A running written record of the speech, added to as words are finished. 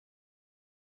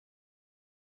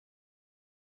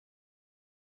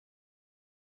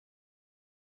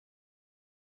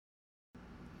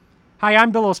Hi,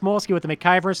 I'm Bill Osmolsky with the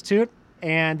MacIver Institute,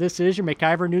 and this is your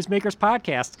MacIver Newsmakers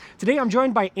podcast. Today I'm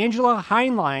joined by Angela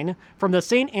Hineline from the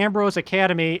St. Ambrose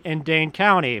Academy in Dane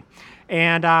County.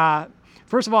 And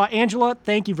first of all, Angela,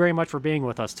 thank you very much for being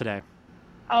with us today.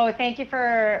 Oh, thank you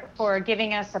for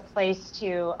giving us a place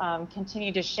to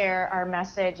continue to share our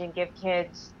message and give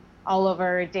kids all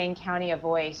over Dane County a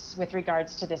voice with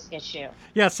regards to this issue.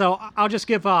 Yeah, so I'll just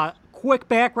give a quick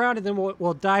background and then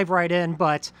we'll dive right in.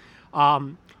 But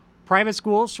private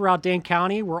schools throughout Dane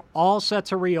County were all set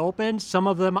to reopen, some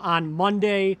of them on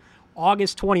Monday,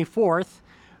 August 24th.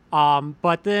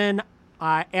 But then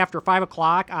after 5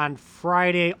 o'clock on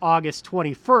Friday, August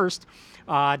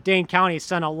 21st, Dane County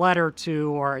sent a letter to,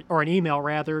 or an email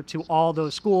rather, to all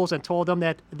those schools and told them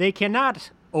that they cannot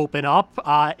open up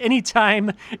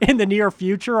anytime in the near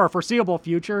future or foreseeable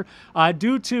future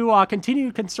due to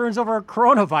continued concerns over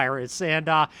coronavirus.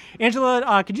 And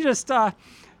Angela, could you just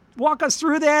walk us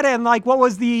through that and what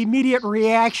was the immediate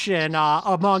reaction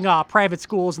among private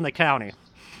schools in the county?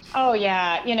 Oh,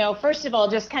 yeah. First of all,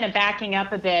 just kind of backing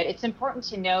up a bit, it's important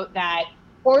to note that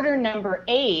Order number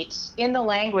 8, in the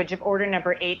language of Order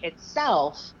number 8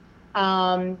 itself,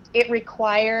 it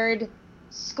required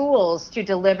schools to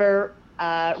deliver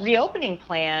reopening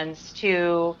plans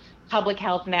to Public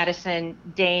Health Madison,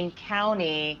 Dane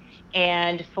County,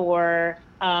 and for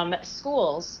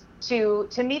schools to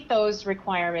meet those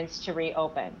requirements to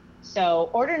reopen.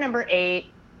 So Order number 8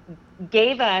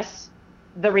 gave us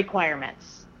the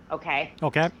requirements, okay?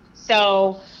 Okay.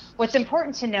 So what's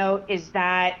important to note is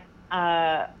that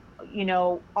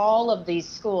all of these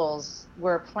schools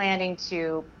were planning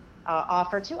to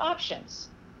offer 2 options,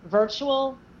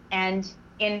 virtual and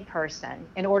in-person.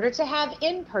 In order to have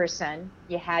in-person,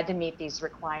 you had to meet these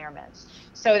requirements.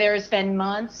 So there's been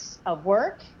months of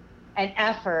work and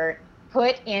effort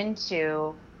put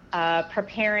into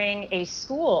preparing a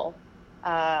school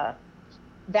that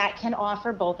can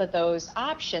offer both of those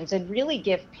options and really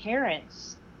give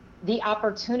parents the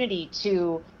opportunity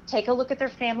to take a look at their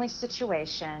family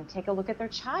situation, take a look at their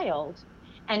child,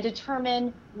 and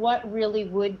determine what really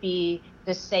would be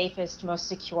the safest, most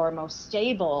secure, most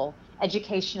stable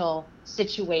educational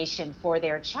situation for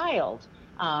their child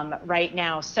right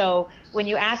now. So when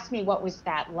you ask me what was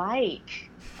that like,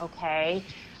 okay,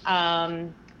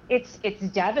 it's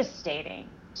devastating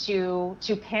to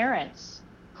parents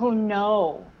who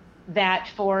know that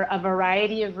for a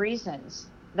variety of reasons,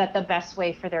 that the best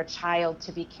way for their child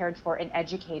to be cared for and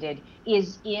educated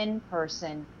is in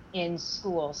person in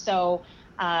school. So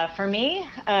for me,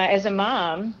 as a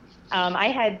mom,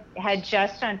 I had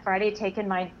just on Friday taken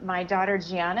my daughter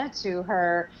Gianna to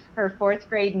her 4th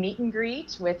grade meet and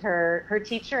greet with her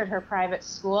teacher at her private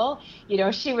school.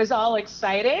 She was all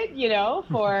excited,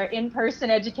 for in-person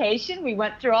education. We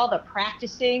went through all the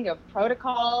practicing of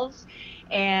protocols,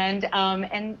 and at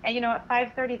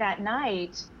 5:30 that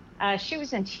night, she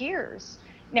was in tears.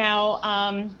 Now,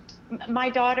 my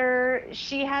daughter,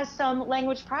 she has some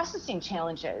language processing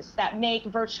challenges that make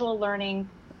virtual learning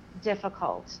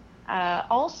difficult.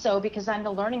 Also, because I'm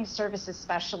the learning services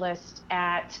specialist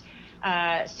at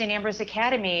St. Ambrose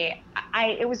Academy,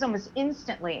 it was almost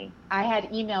instantly, I had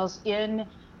emails in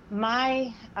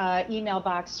my email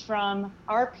box from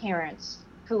our parents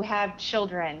who have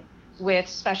children with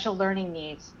special learning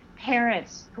needs,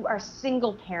 parents who are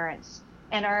single parents,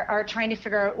 and are trying to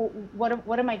figure out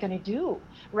what am I going to do,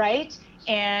 right?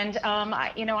 And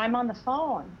I'm on the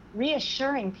phone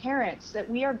reassuring parents that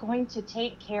we are going to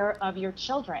take care of your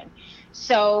children.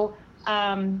 So,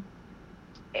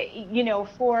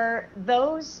 for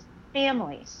those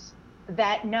families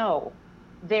that know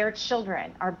their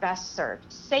children are best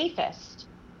served, safest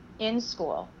in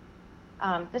school,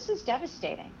 this is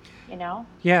devastating.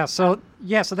 Yeah. So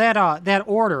that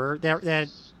order that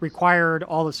required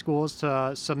all the schools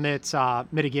to submit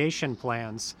mitigation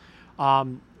plans.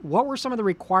 What were some of the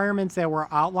requirements that were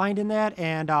outlined in that,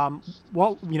 and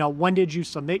when did you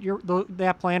submit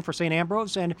that plan for St.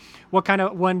 Ambrose, and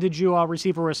when did you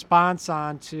receive a response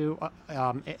on to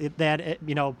that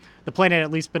the plan had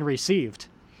at least been received?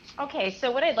 Okay,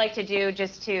 so what I'd like to do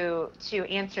just to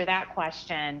answer that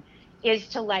question is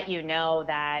to let you know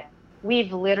that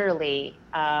we've literally,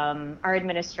 our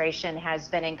administration has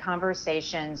been in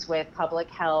conversations with Public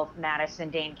Health,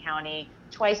 Madison, Dane County,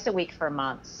 twice a week for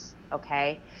months,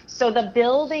 okay? So the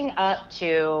building up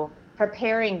to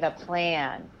preparing the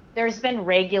plan, there's been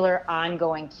regular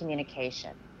ongoing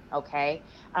communication, okay?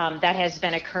 That has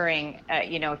been occurring,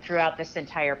 throughout this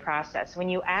entire process. When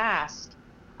you asked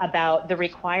about the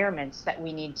requirements that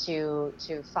we need to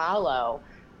follow,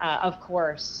 of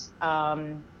course,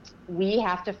 we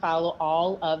have to follow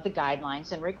all of the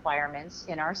guidelines and requirements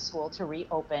in our school to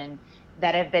reopen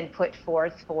that have been put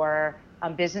forth for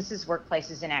businesses,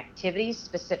 workplaces, and activities,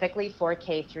 specifically for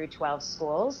K through 12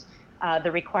 schools.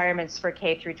 The requirements for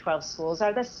K through 12 schools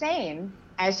are the same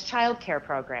as childcare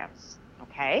programs,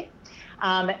 okay?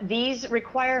 These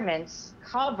requirements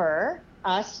cover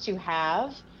us to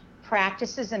have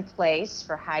practices in place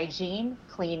for hygiene,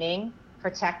 cleaning,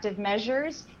 protective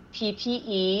measures,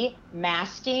 PPE,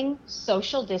 masking,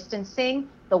 social distancing,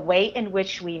 the way in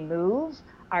which we move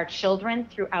our children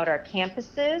throughout our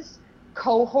campuses,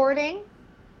 cohorting,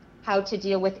 how to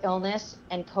deal with illness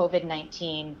and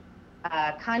COVID-19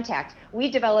 contact. We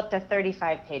developed a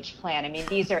 35-page plan. I mean,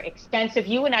 these are extensive.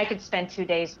 You and I could spend 2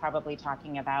 days probably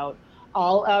talking about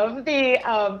all of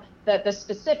the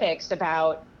specifics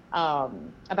about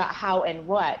how and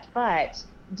what, but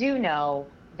do know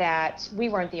that we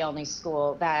weren't the only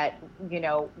school that,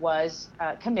 was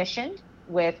commissioned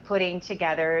with putting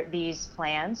together these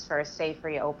plans for a safe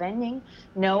reopening,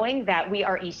 knowing that we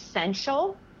are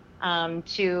essential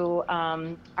to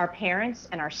our parents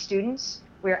and our students.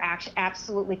 We're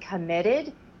absolutely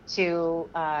committed to,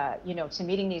 to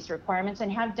meeting these requirements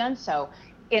and have done so.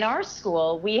 In our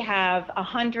school, we have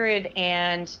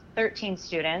 113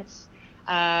 students.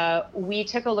 We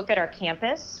took a look at our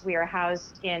campus. We are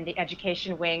housed in the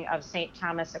education wing of St.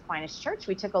 Thomas Aquinas Church.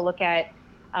 We took a look at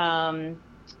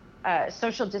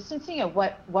social distancing and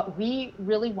what we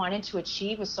really wanted to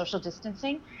achieve with social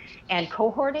distancing and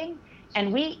cohorting.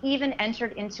 And we even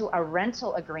entered into a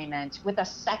rental agreement with a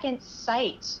second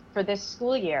site for this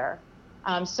school year,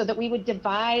 so that we would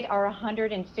divide our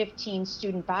 115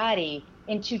 student body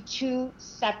into 2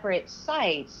 separate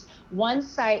sites. One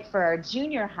site for our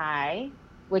junior high,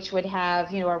 which would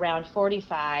have, around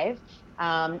 45,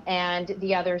 and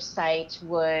the other site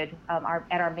would,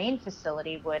 at our main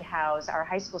facility, would house our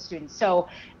high school students. So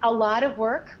a lot of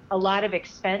work, a lot of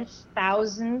expense,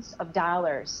 thousands of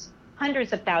dollars,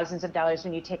 hundreds of thousands of dollars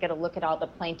when you take a look at all the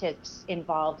plaintiffs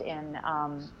involved in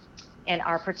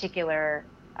our particular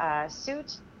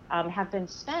suit, have been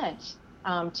spent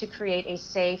to create a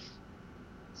safe,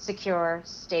 secure,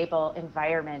 stable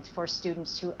environment for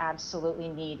students who absolutely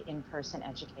need in-person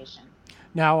education.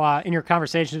 Now, in your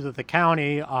conversations with the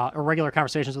county, or regular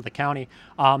conversations with the county,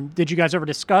 did you guys ever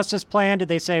discuss this plan? Did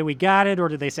they say we got it, or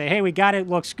did they say, hey, we got it,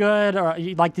 looks good? Or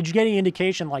did you get any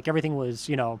indication like everything was,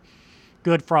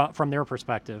 good from their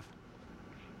perspective?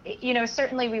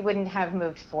 Certainly we wouldn't have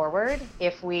moved forward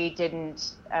if we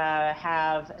didn't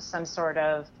have some sort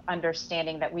of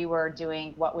understanding that we were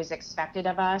doing what was expected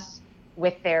of us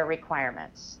with their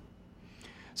requirements.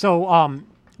 So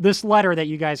this letter that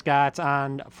you guys got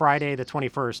on Friday the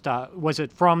 21st, was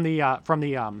it from the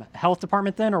health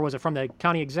department then, or was it from the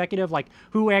county executive? Like,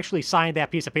 who actually signed that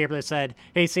piece of paper that said,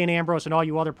 hey, St. Ambrose and all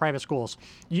you other private schools,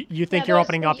 you think you're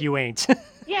opening up, you ain't?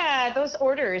 Yeah, those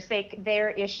orders,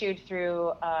 they're issued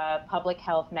through Public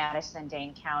Health Madison,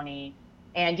 Dane County,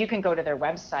 and you can go to their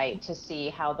website to see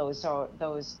how those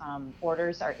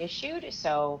orders are issued.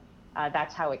 So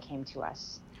that's how it came to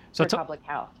us. So public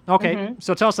health. Okay,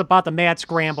 So tell us about the mad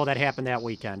scramble that happened that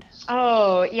weekend.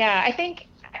 Oh yeah, I think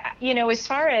as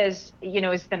far as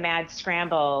as the mad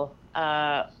scramble,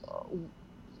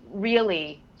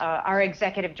 really our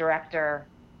executive director,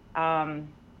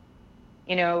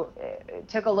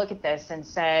 took a look at this and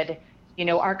said,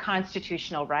 our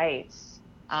constitutional rights,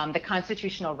 the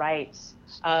constitutional rights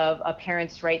of a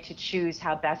parent's right to choose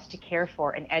how best to care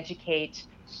for and educate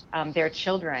their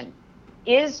children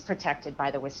is protected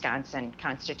by the Wisconsin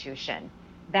Constitution.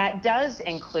 That does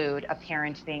include a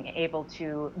parent being able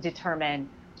to determine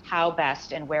how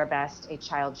best and where best a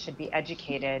child should be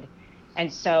educated.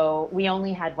 And so we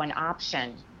only had one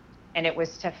option, and it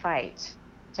was to fight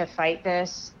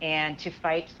this and to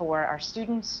fight for our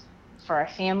students, for our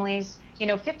families.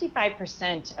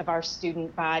 55% of our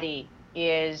student body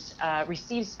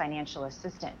receives financial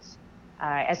assistance.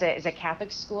 As a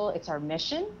Catholic school, it's our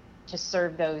mission to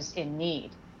serve those in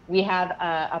need. We have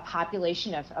a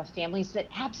population of families that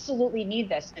absolutely need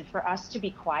this, and for us to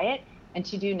be quiet and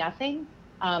to do nothing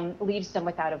leaves them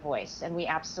without a voice. And we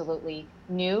absolutely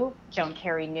knew, Joan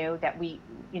Carey knew, that we,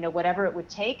 whatever it would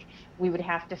take, we would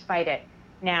have to fight it.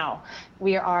 Now,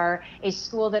 we are a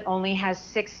school that only has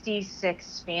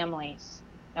 66 families,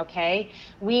 okay?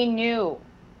 We knew,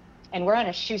 and we're on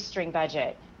a shoestring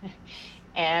budget,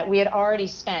 and we had already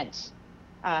spent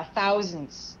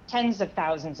thousands, tens of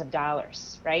thousands of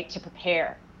dollars, right, to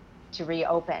prepare to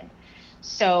reopen.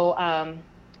 So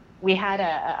we had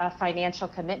a financial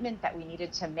commitment that we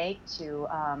needed to make to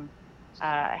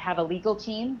have a legal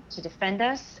team to defend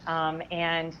us.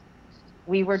 And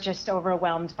we were just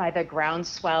overwhelmed by the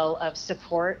groundswell of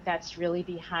support that's really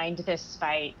behind this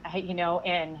fight,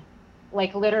 and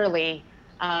like literally,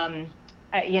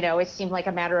 it seemed like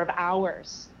a matter of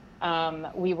hours.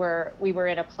 We were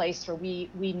in a place where we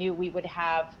knew we would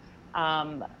have,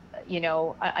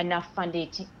 enough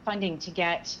funding to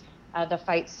get the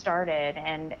fight started,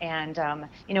 and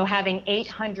having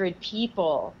 800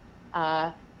 people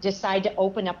decide to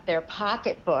open up their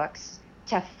pocketbooks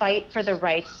to fight for the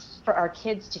rights for our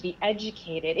kids to be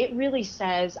educated. It really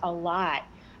says a lot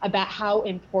about how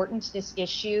important this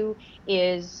issue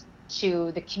is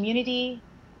to the community,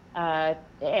 to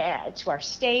our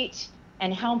state,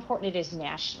 and how important it is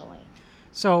nationally.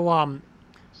 So,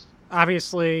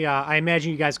 obviously, I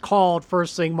imagine you guys called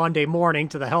first thing Monday morning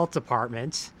to the health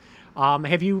department.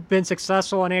 Have you been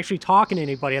successful in actually talking to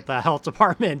anybody at the health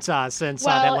department since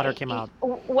that letter came out?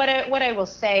 What I will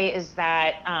say is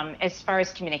that as far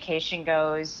as communication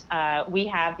goes, we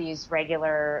have these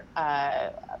regular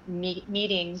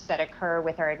meetings that occur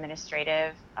with our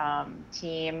administrative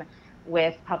team,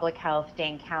 with Public Health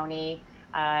Dane County.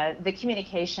 The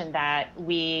communication that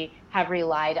we have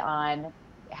relied on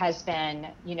has been,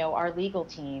 our legal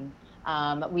team.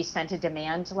 We sent a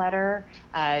demand letter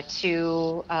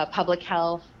to Public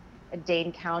Health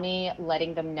Dane County,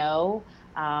 letting them know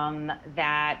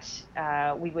that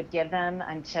we would give them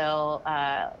until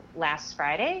last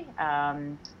Friday,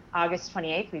 August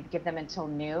 28th, we'd give them until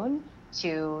noon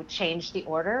to change the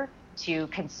order, to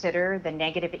consider the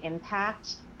negative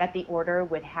impact that the order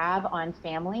would have on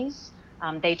families.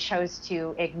 They chose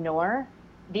to ignore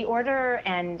the order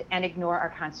and ignore our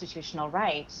constitutional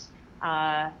rights.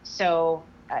 We're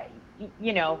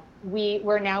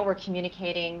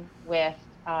communicating with,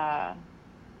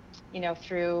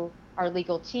 through our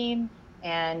legal team,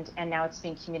 and now it's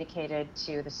being communicated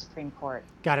to the Supreme Court.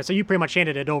 Got it. So you pretty much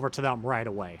handed it over to them right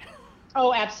away.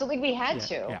 Oh, absolutely. We had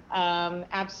to. Yeah.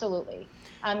 Absolutely.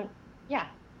 Yeah.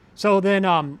 So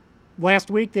then, last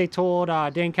week they told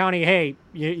Dane County, hey,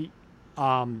 you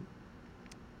have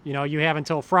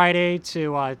until Friday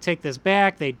to take this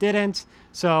back. They didn't.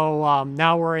 So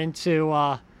now we're into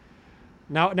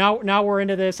now we're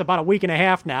into this about a week and a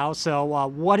half now. So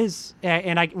what is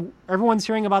everyone's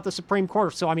hearing about the Supreme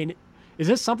Court. So I mean, is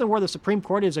this something where the Supreme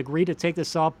Court has agreed to take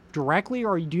this up directly,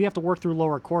 or do you have to work through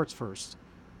lower courts first?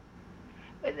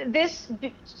 This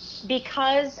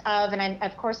because of, and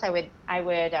of course I would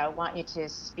want you to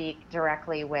speak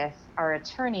directly with our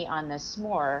attorney on this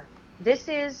more.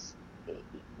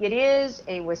 It is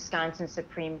a Wisconsin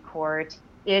Supreme Court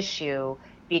issue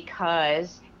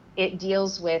because it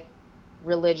deals with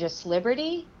religious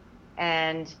liberty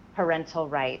and parental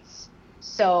rights.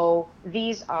 So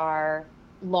these are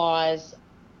laws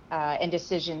and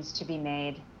decisions to be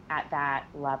made at that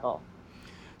level.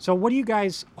 So what do you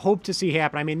guys hope to see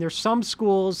happen? I mean, there's some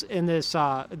schools in this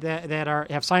that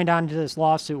have signed on to this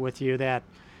lawsuit with you that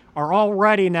are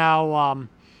already now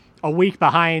a week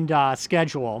behind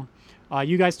schedule.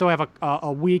 You guys still have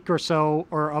a week or so,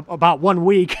 or about 1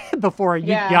 week before you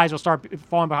guys will start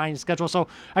falling behind schedule. So,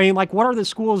 I mean, what are the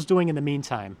schools doing in the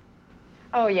meantime?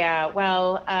 Oh yeah,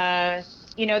 well,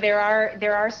 there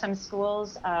are some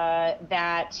schools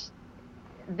that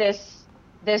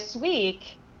this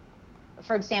week,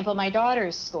 for example, my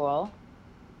daughter's school,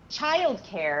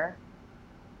 childcare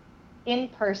in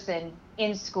person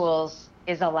in schools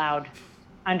is allowed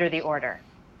under the order.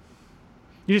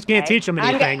 You just can't teach them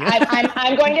anything.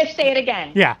 I'm going to say it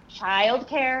again. Yeah.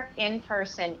 Childcare in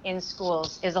person in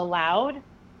schools is allowed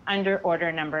under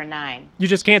order number 9. You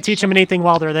just can't teach them anything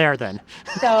while they're there then.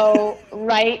 So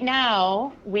right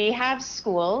now we have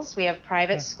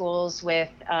private schools with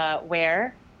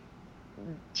where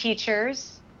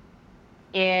teachers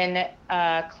in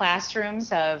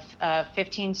classrooms of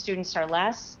 15 students or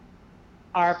less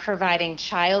are providing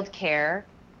childcare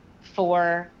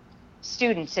for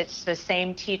students. It's the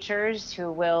same teachers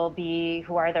who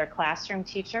are their classroom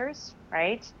teachers,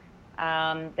 right?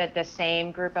 The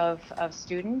same group of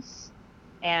students,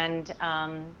 and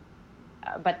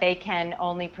but they can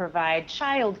only provide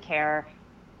childcare.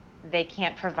 They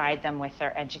can't provide them with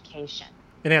their education.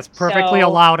 And that's perfectly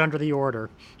allowed under the order.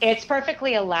 It's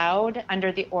perfectly allowed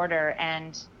under the order,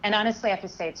 and honestly, I have to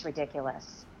say it's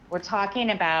ridiculous. We're talking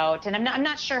about, and I'm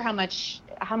not sure how much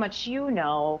you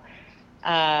know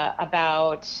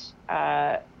about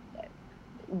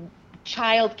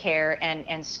childcare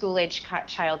and school-age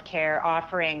childcare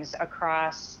offerings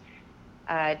across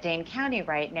Dane County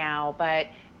right now, but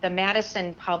the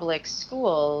Madison Public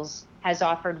Schools has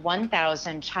offered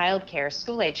 1,000 childcare,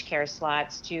 school-age care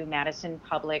slots to Madison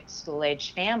public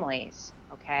school-age families,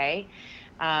 okay?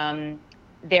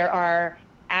 There are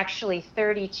actually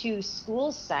 32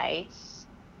 school sites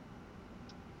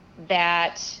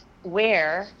that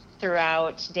where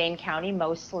throughout Dane County,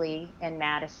 mostly in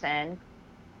Madison,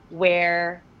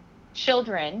 where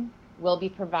children will be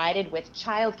provided with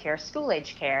childcare,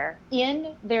 school-age care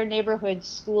in their neighborhood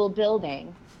school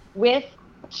building with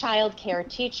childcare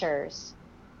teachers,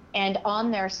 and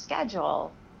on their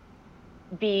schedule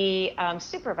be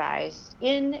supervised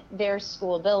in their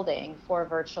school building for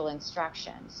virtual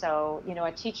instruction. So, you know,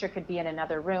 a teacher could be in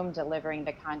another room delivering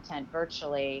the content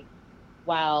virtually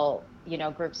while, you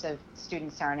know, groups of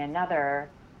students are in another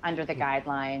under the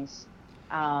guidelines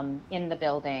in the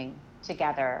building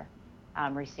together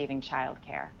receiving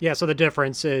childcare. Yeah, so the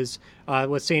difference is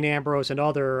with St. Ambrose and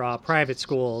other private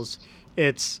schools,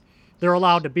 they're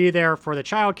allowed to be there for the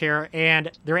child care,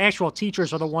 and their actual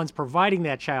teachers are the ones providing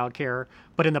that child care.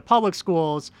 But in the public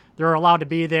schools, they're allowed to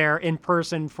be there in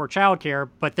person for child care,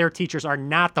 but their teachers are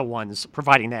not the ones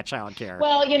providing that child care.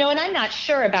 Well, you know, and I'm not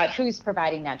sure about who's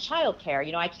providing that child care.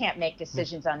 You know, I can't make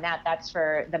decisions on that. That's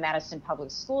for the Madison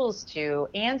Public Schools to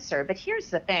answer. But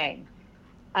here's the thing.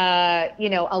 You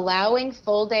know, allowing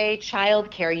full-day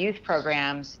child care youth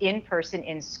programs in person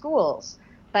in schools,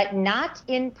 but not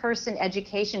in-person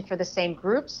education for the same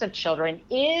groups of children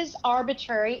is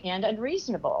arbitrary and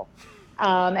unreasonable.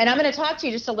 And I'm going to talk to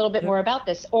you just a little bit more about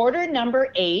this. Order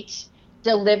number 8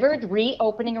 delivered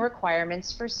reopening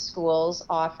requirements for schools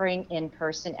offering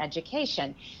in-person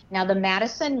education. Now, the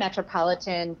Madison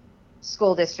Metropolitan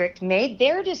School District made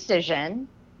their decision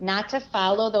not to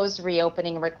follow those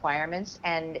reopening requirements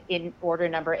and in order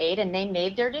number 8, and they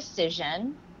made their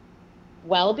decision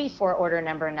well before order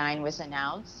number 9 was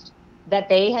announced that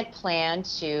they had planned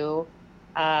to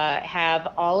have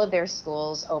all of their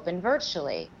schools open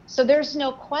virtually. So there's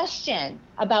no question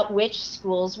about which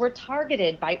schools were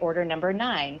targeted by order number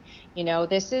 9. You know,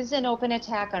 this is an open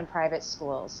attack on private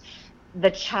schools.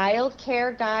 The child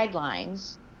care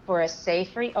guidelines for a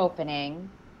safe reopening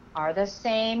are the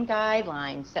same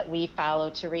guidelines that we follow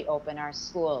to reopen our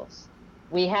schools.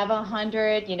 We have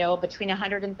 100, you know, between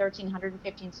 113,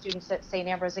 115 students at St.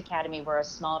 Ambrose Academy. We're a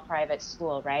small private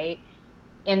school, right?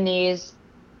 In these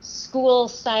school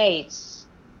sites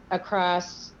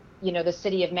across, you know, the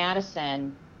city of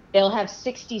Madison, they'll have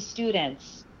 60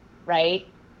 students, right?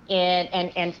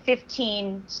 And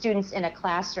 15 students in a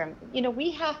classroom. You know,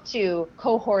 we have to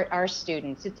cohort our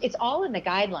students. It's all in the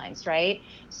guidelines, right?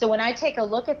 So when I take a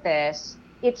look at this,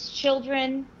 it's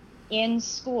children in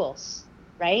schools,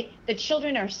 right? The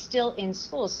children are still in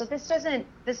schools. So this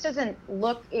doesn't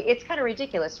look, it's kind of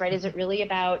ridiculous, right? Is it really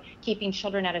about keeping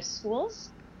children out of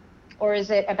schools? Or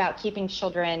is it about keeping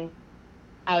children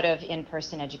out of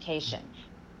in-person education?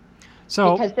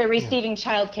 So because they're receiving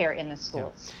childcare in the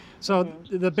schools. Yeah. So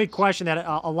the big question that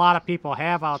a lot of people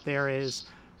have out there is,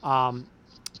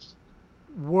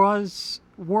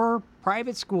 were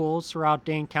private schools throughout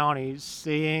Dane County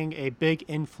seeing a big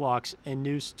influx in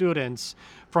new students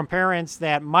from parents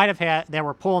that that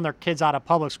were pulling their kids out of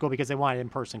public school because they wanted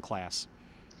in-person class?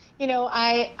 You know,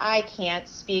 I can't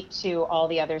speak to all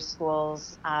the other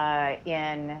schools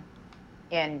in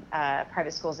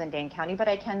private schools in Dane County, but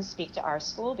I can speak to our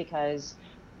school because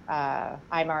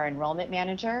I'm our enrollment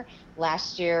manager.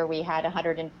 Last year we had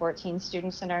 114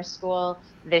 students in our school.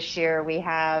 This year we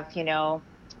have, you know,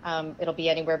 it'll be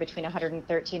anywhere between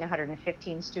 113,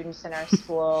 115 students in our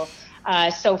school.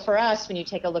 So for us, when you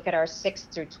take a look at our 6th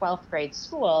through 12th grade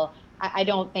school, I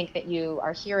don't think that you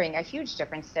are hearing a huge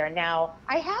difference there. Now,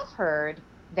 I have heard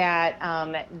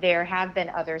that there have been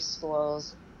other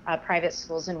schools, private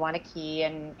schools in Wanakee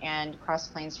and Cross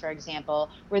Plains, for example,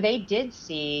 where they did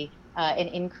see an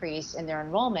increase in their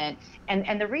enrollment.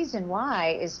 And the reason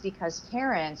why is because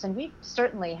parents, and we've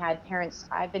certainly had parents,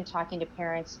 I've been talking to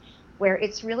parents where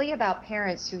it's really about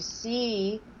parents who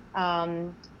see,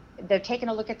 they're taking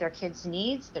a look at their kids'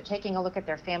 needs, they're taking a look at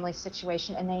their family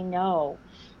situation, and they know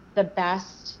the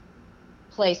best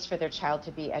place for their child to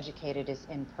be educated is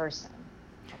in person,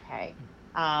 okay?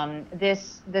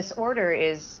 This order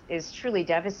is truly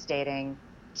devastating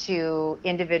to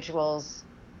individuals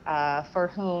for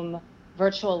whom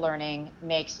virtual learning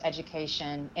makes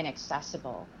education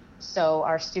inaccessible. So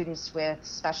our students with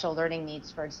special learning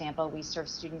needs, for example, we serve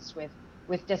students with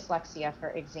dyslexia,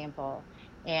 for example.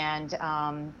 And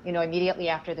you know, immediately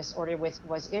after this order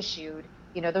was issued,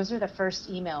 you know, those are the first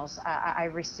emails I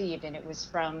received, and it was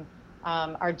from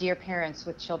our dear parents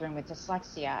with children with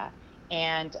dyslexia.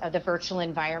 And the virtual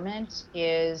environment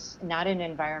is not an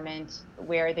environment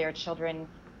where their children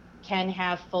can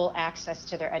have full access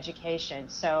to their education.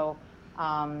 So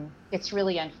it's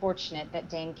really unfortunate that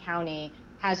Dane County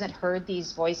hasn't heard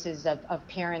these voices of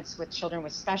parents with children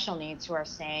with special needs who are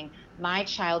saying, my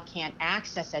child can't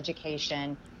access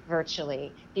education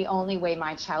virtually. The only way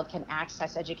my child can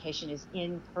access education is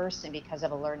in person because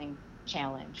of a learning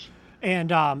challenge.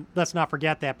 And let's not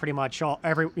forget that pretty much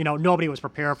nobody was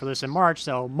prepared for this in March,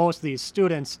 so most of these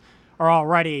students are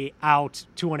already out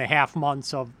 2.5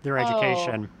 months of their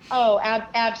education.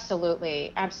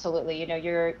 Absolutely. You know,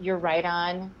 you're right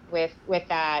on with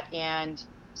that. And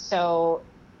so,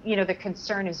 you know, the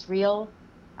concern is real,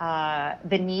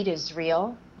 the need is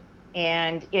real,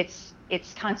 and it's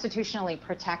constitutionally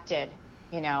protected,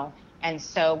 you know, and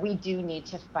so we do need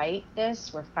to fight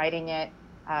this. We're fighting it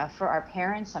for our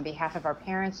parents, on behalf of our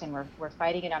parents, and we're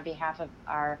fighting it on behalf of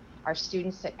our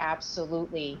students that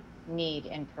absolutely need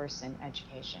in-person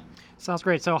education. Sounds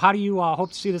great. So how do you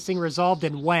hope to see this thing resolved,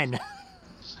 and when?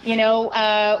 You know,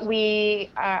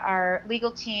 our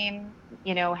legal team,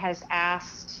 you know, has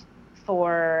asked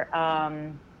for,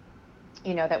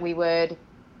 you know, that we would,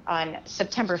 on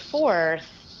September 4th,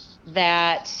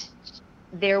 that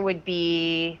there would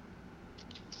be,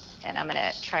 and I'm going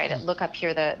to try to look up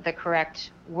here the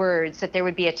correct words, that there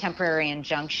would be a temporary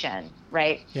injunction,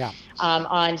 right? Yeah.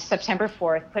 On September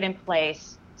 4th, put in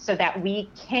place so that we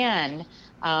can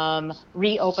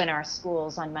reopen our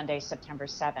schools on Monday, September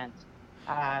 7th.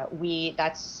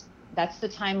 That's the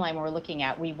timeline we're looking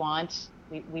at. We want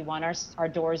our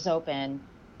doors open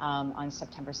on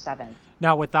September 7th.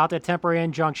 Now, without the temporary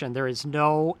injunction, there is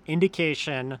no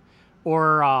indication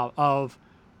or of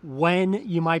when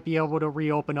you might be able to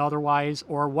reopen otherwise,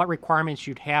 or what requirements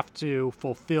you'd have to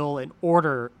fulfill in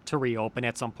order to reopen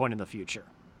at some point in the future.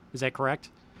 Is that correct?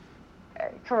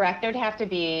 Correct. There'd have to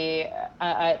be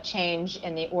a change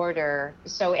in the order.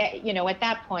 So, you know, at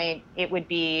that point, it would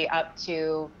be up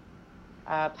to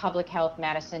Public Health,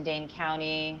 Madison, Dane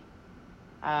County,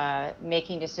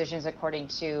 making decisions according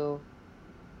to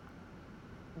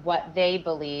what they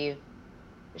believe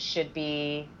should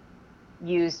be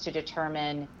used to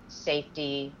determine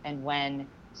safety and when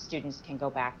students can go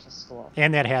back to school.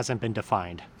 And that hasn't been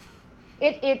defined.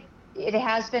 It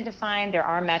has been defined. There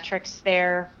are metrics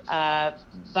there,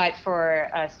 but for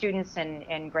students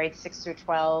in grades 6 through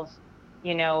 12,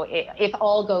 you know, if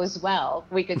all goes well,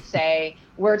 we could say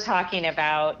we're talking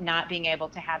about not being able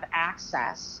to have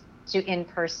access to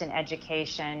in-person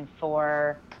education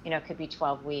for, you know, could be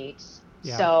 12 weeks.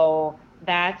 Yeah. So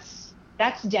that's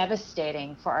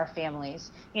devastating for our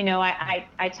families. You know,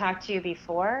 I talked to you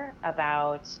before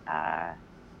about,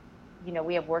 you know,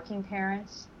 we have working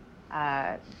parents.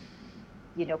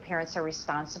 You know, parents are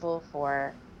responsible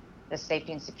for the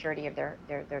safety and security of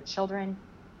their children.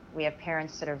 We have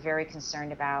parents that are very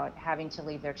concerned about having to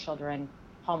leave their children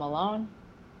home alone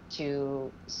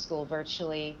to school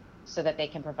virtually so that they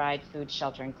can provide food,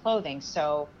 shelter, and clothing.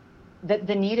 So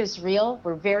the need is real.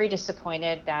 We're very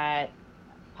disappointed that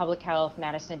Public Health,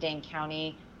 Madison, Dane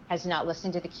County has not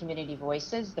listened to the community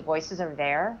voices. The voices are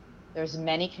there. There's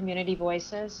many community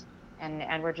voices.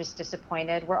 And we're just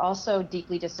disappointed. We're also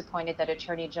deeply disappointed that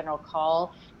Attorney General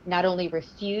Call not only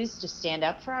refused to stand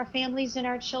up for our families and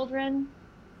our children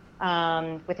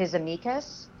with his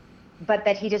amicus, but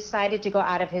that he decided to go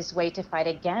out of his way to fight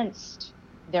against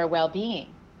their well-being.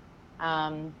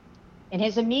 In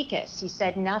his amicus, he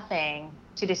said nothing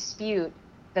to dispute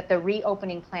that the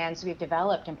reopening plans we've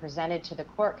developed and presented to the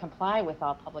court comply with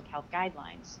all public health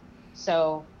guidelines.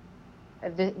 So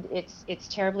it's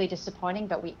terribly disappointing,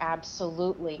 but we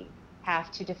absolutely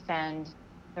have to defend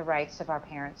the rights of our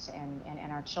parents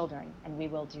and our children, and we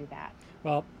will do that.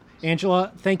 Well,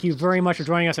 Angela, thank you very much for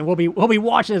joining us, and we'll be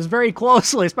watching this very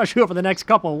closely, especially over the next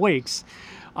couple of weeks.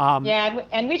 Yeah,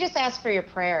 and we just ask for your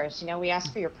prayers. You know, we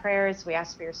ask for your prayers, we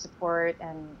ask for your support,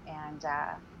 and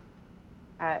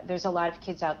there's a lot of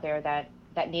kids out there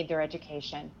that need their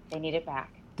education. They need it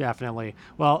back. Definitely.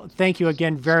 Well, thank you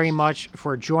again very much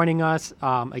for joining us.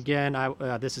 Again,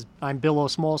 I'm Bill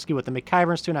Osmolsky with the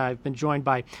MacIver Institute. I've been joined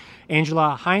by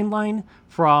Angela Hineline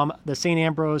from the St.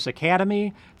 Ambrose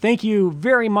Academy. Thank you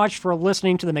very much for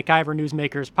listening to the MacIver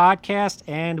Newsmakers podcast,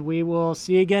 and we will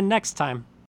see you again next time.